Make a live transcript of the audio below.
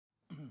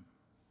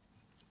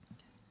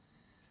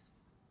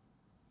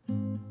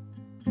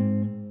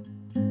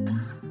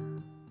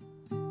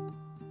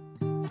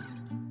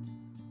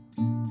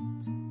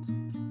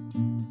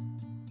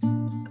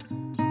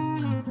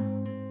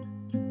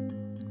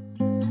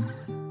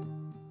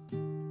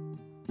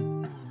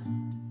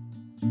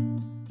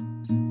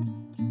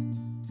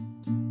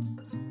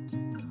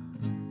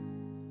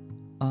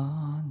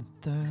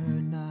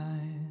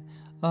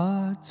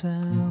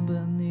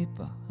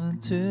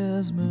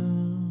winter's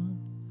moon,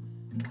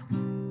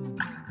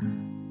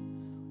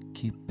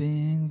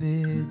 keeping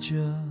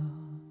vigil,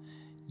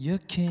 your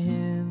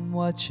kin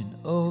watching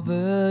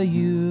over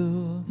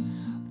you,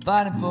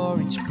 fighting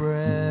for each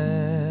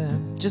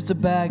breath, just a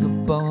bag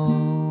of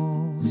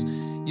bones.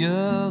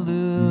 You're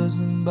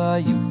losing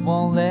but you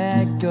won't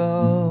let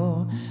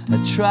go. I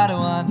try to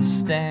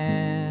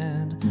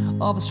understand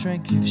all the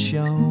strength you've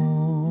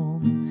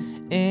shown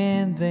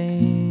in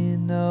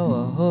vain.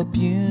 No, I hope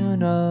you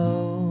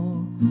know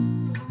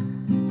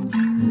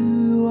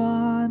you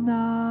are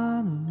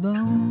not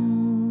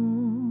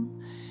alone.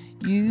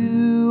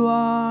 You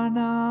are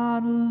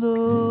not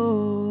alone.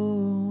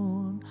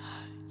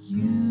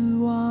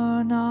 You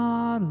are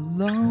not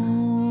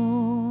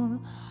alone.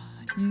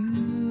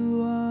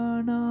 You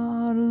are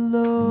not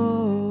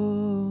alone.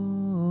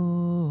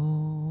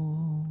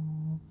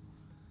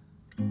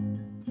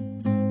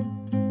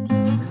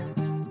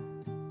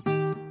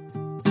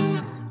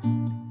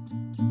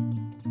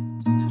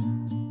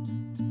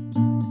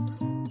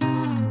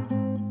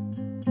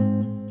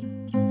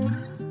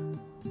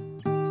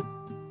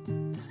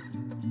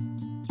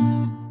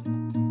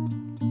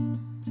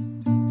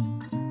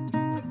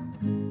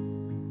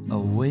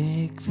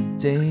 Awake for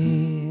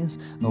days,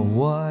 I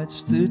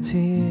watch through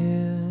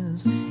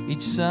tears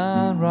each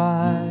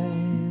sunrise.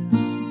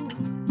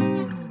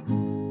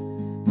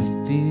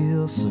 I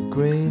feel so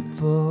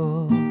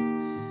grateful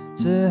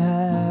to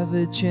have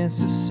a chance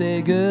to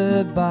say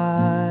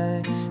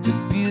goodbye. The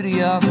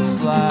beauty of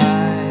this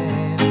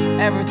life,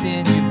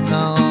 everything you've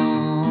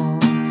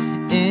known.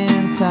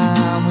 In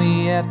time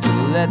we have to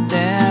let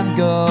them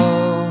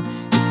go.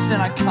 It's in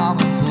our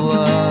common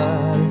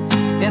blood,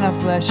 in our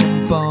flesh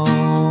and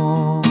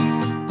bone.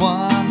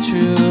 One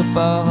truth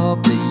I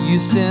hope that you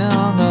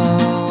still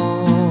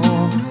know.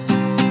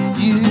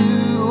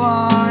 You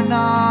are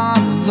not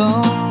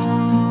alone.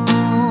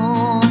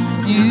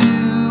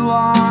 You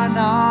are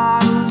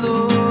not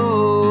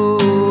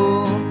alone.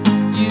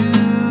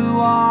 You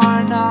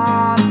are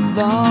not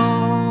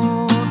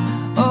alone.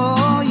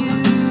 Oh,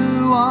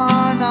 you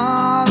are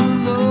not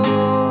alone.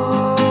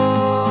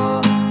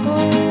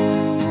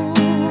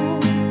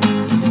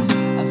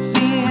 I've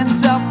seen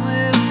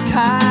selfless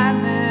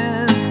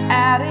kindness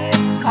at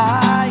its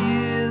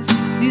highest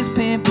these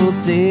painful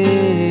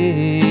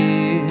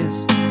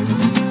days.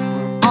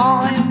 We're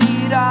all in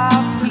need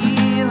of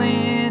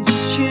healing,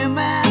 just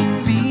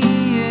human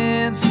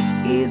beings, so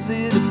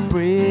easy to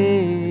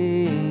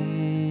break.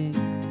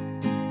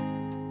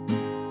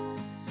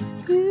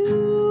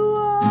 You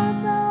are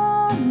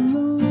not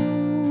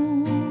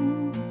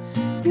alone.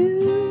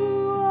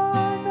 You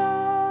are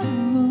not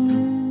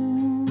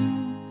alone.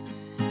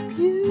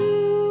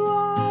 You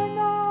are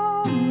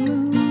not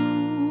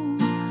alone.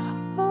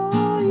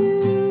 Oh,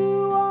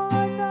 you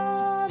are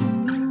not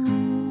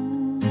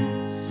alone.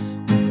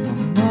 My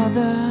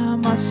mother,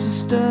 my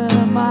sister,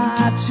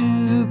 my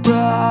two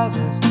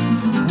brothers,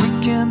 we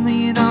can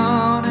lean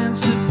on and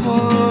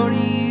support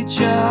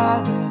each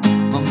other.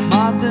 My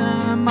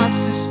mother, my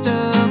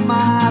sister,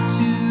 my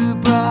two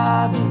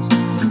brothers,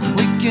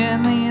 we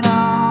can lean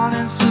on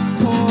and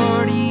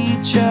support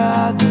each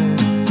other.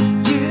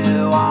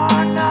 You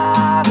are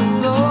not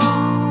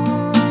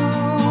alone.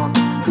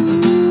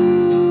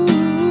 Ooh,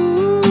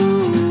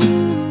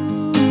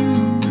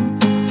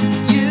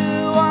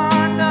 you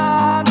are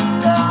not alone.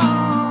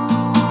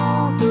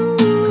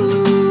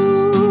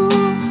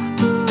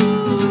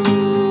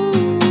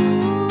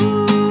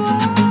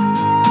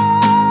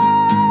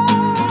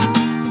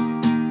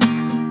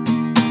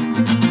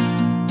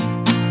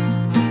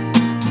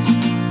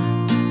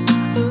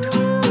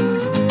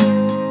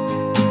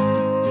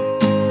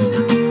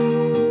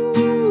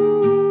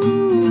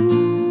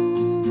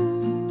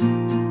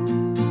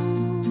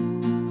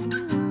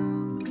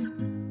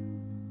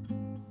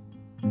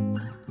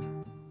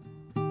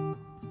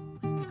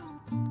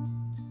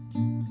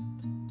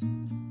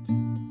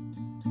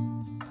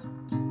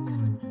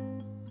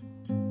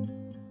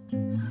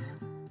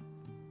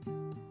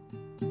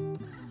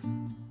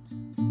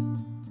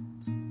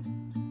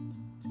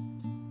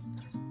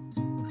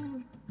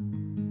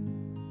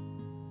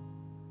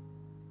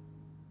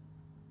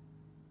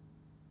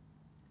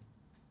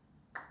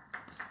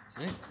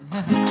 Sweet.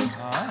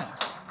 All right.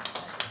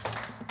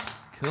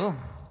 Cool.